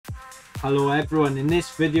Hello everyone, in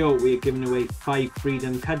this video we're giving away 5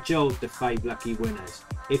 Freedom Cudgel to 5 lucky winners.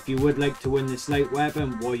 If you would like to win this light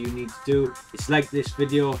weapon, what you need to do is like this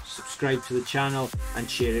video, subscribe to the channel and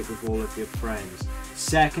share it with all of your friends.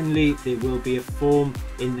 Secondly, there will be a form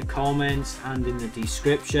in the comments and in the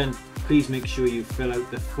description. Please make sure you fill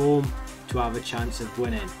out the form to have a chance of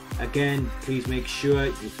winning. Again, please make sure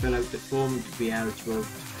you fill out the form to be eligible to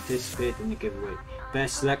participate in the giveaway.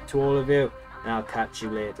 Best luck to all of you and I'll catch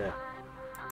you later.